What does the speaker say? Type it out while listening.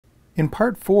In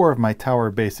part 4 of my Tower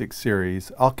Basics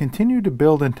series, I'll continue to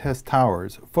build and test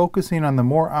towers, focusing on the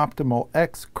more optimal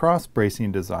X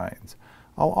cross-bracing designs.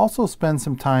 I'll also spend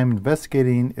some time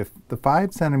investigating if the 5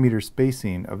 cm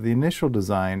spacing of the initial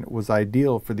design was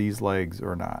ideal for these legs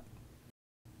or not.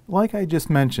 Like I just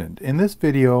mentioned, in this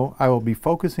video I will be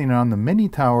focusing on the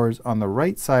MiniTowers on the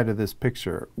right side of this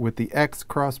picture with the X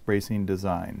cross-bracing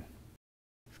design.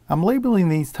 I'm labeling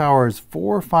these towers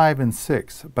 4, 5, and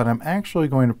 6, but I'm actually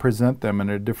going to present them in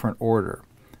a different order.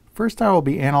 First, I will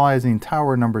be analyzing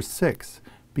tower number 6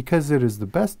 because it is the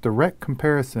best direct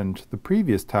comparison to the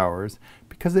previous towers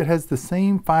because it has the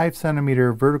same 5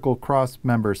 cm vertical cross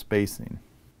member spacing.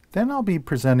 Then I'll be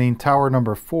presenting tower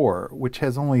number 4, which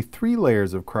has only 3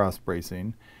 layers of cross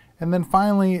bracing, and then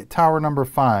finally tower number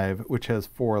 5, which has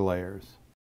 4 layers.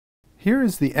 Here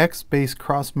is the X-based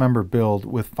cross-member build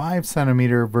with 5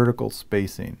 cm vertical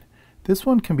spacing. This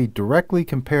one can be directly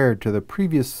compared to the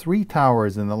previous 3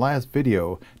 towers in the last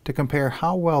video to compare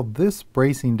how well this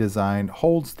bracing design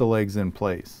holds the legs in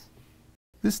place.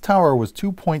 This tower was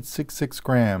 2.66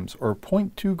 grams or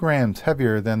 0.2 grams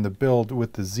heavier than the build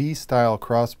with the Z-style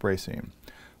cross-bracing.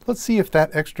 Let's see if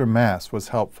that extra mass was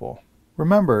helpful.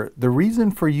 Remember, the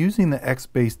reason for using the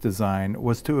X-based design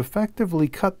was to effectively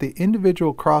cut the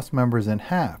individual cross members in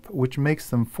half, which makes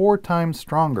them 4 times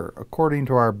stronger, according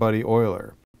to our buddy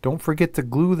Euler. Don't forget to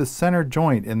glue the center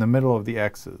joint in the middle of the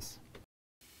X's.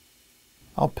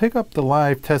 I'll pick up the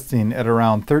live testing at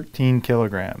around 13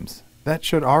 kilograms. That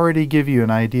should already give you an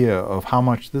idea of how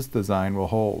much this design will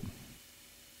hold.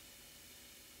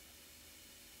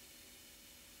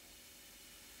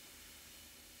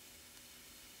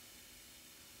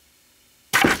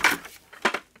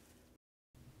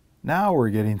 Now we're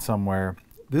getting somewhere.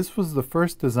 This was the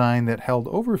first design that held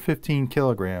over 15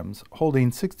 kilograms,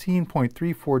 holding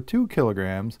 16.342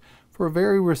 kilograms for a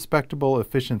very respectable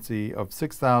efficiency of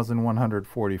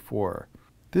 6,144.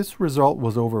 This result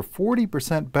was over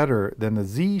 40% better than the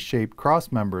Z-shaped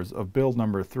cross members of build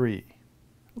number 3.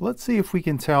 Let's see if we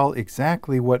can tell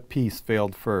exactly what piece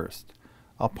failed first.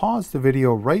 I'll pause the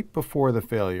video right before the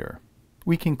failure.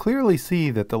 We can clearly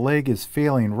see that the leg is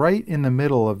failing right in the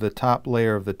middle of the top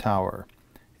layer of the tower.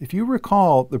 If you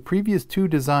recall, the previous 2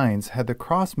 designs had the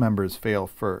cross members fail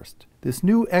first. This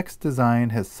new X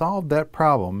design has solved that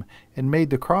problem and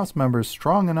made the cross members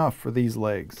strong enough for these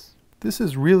legs. This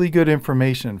is really good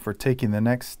information for taking the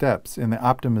next steps in the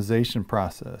optimization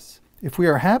process. If we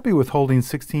are happy with holding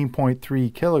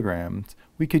 16.3 kilograms,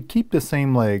 we could keep the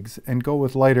same legs and go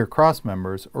with lighter cross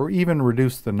members or even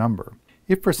reduce the number.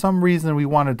 If for some reason we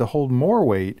wanted to hold more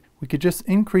weight, we could just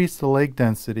increase the leg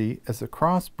density as the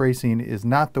cross bracing is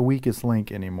not the weakest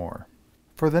link anymore.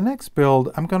 For the next build,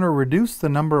 I'm going to reduce the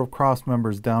number of cross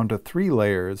members down to 3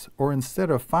 layers, or instead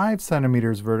of 5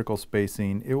 cm vertical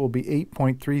spacing, it will be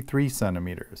 8.33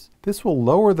 centimeters. This will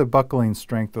lower the buckling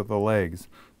strength of the legs,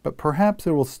 but perhaps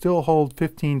it will still hold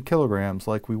 15 kilograms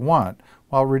like we want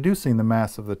while reducing the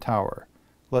mass of the tower.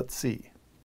 Let's see.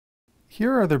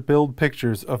 Here are the build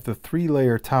pictures of the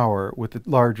 3-layer tower with the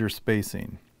larger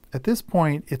spacing. At this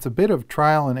point, it's a bit of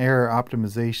trial and error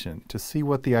optimization to see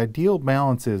what the ideal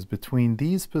balance is between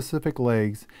these specific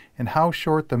legs and how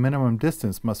short the minimum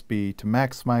distance must be to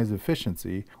maximize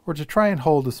efficiency or to try and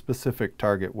hold a specific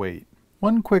target weight.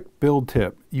 One quick build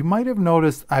tip. You might have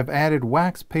noticed I've added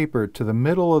wax paper to the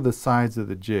middle of the sides of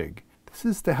the jig. This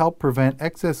is to help prevent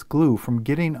excess glue from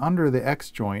getting under the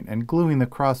X joint and gluing the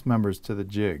cross members to the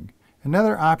jig.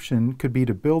 Another option could be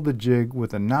to build the jig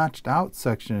with a notched out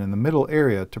section in the middle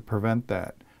area to prevent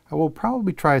that. I will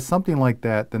probably try something like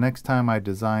that the next time I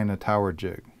design a tower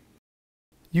jig.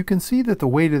 You can see that the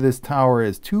weight of this tower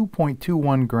is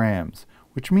 2.21 grams,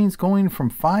 which means going from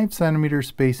 5 cm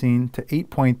spacing to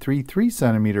 8.33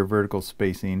 cm vertical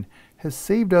spacing has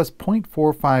saved us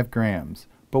 0.45 grams.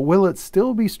 But will it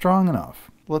still be strong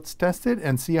enough? Let's test it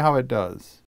and see how it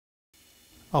does.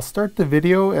 I'll start the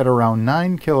video at around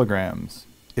 9 kilograms.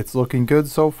 It's looking good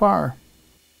so far.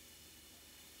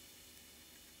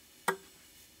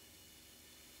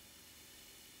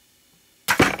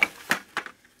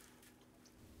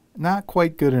 Not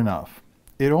quite good enough.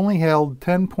 It only held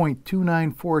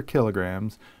 10.294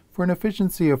 kilograms for an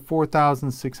efficiency of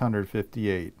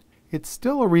 4,658. It's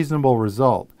still a reasonable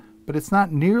result, but it's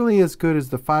not nearly as good as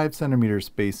the 5 cm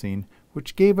spacing,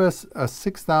 which gave us a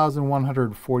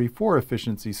 6,144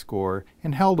 efficiency score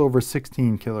and held over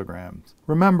 16 kilograms.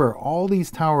 Remember, all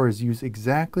these towers use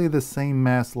exactly the same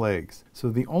mass legs, so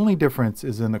the only difference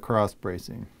is in the cross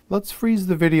bracing. Let's freeze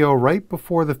the video right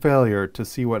before the failure to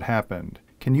see what happened.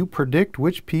 Can you predict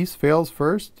which piece fails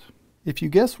first? If you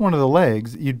guess one of the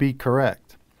legs, you'd be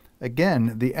correct.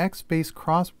 Again, the X-based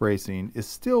cross bracing is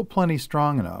still plenty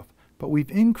strong enough, but we've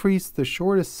increased the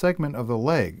shortest segment of the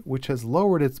leg, which has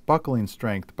lowered its buckling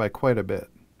strength by quite a bit.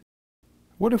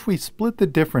 What if we split the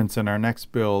difference in our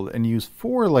next build and use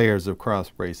 4 layers of cross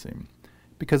bracing?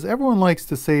 Because everyone likes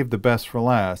to save the best for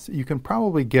last, you can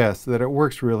probably guess that it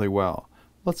works really well.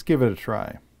 Let's give it a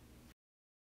try.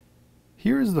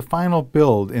 Here is the final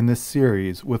build in this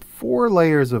series with 4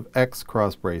 layers of X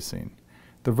cross bracing.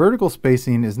 The vertical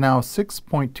spacing is now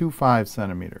 6.25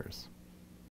 centimeters.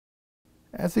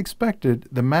 As expected,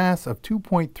 the mass of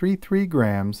 2.33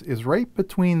 grams is right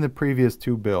between the previous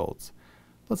 2 builds.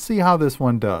 Let's see how this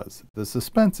one does. The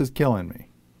suspense is killing me.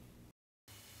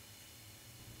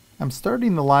 I'm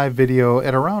starting the live video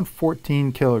at around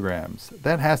 14 kilograms.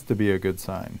 That has to be a good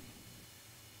sign.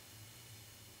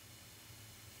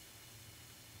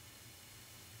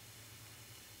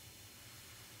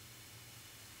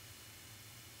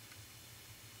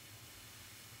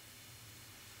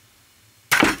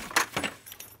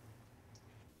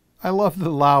 I love the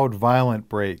loud, violent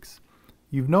breaks.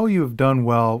 You know you have done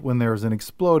well when there is an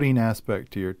exploding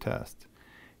aspect to your test.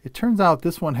 It turns out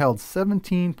this one held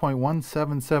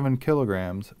 17.177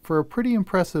 kilograms for a pretty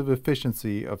impressive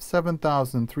efficiency of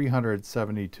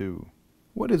 7,372.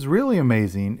 What is really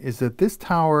amazing is that this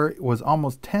tower was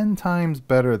almost 10 times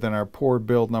better than our poor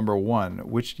build number 1,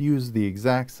 which used the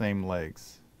exact same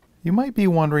legs. You might be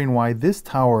wondering why this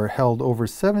tower held over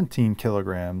 17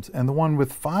 kilograms and the one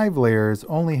with 5 layers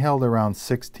only held around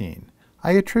 16.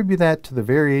 I attribute that to the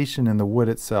variation in the wood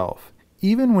itself.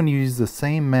 Even when you use the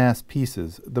same mass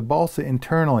pieces, the balsa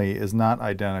internally is not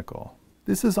identical.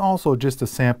 This is also just a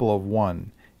sample of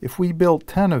 1. If we built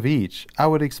 10 of each, I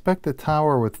would expect the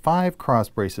tower with 5 cross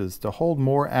braces to hold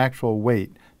more actual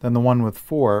weight than the one with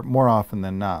 4 more often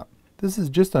than not. This is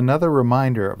just another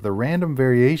reminder of the random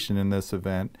variation in this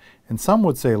event, and some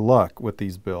would say luck with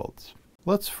these builds.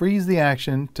 Let's freeze the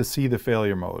action to see the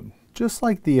failure mode. Just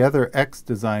like the other X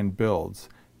design builds,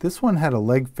 this one had a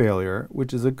leg failure,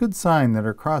 which is a good sign that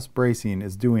our cross bracing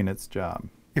is doing its job.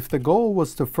 If the goal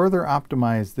was to further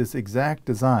optimize this exact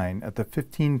design at the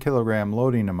 15 kilogram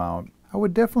loading amount, I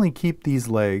would definitely keep these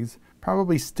legs,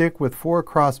 probably stick with 4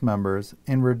 cross members,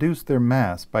 and reduce their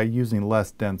mass by using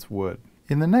less dense wood.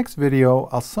 In the next video,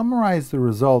 I'll summarize the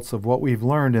results of what we've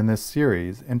learned in this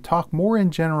series and talk more in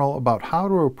general about how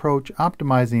to approach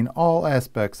optimizing all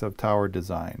aspects of tower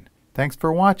design. Thanks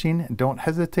for watching, and don't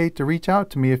hesitate to reach out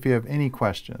to me if you have any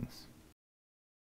questions.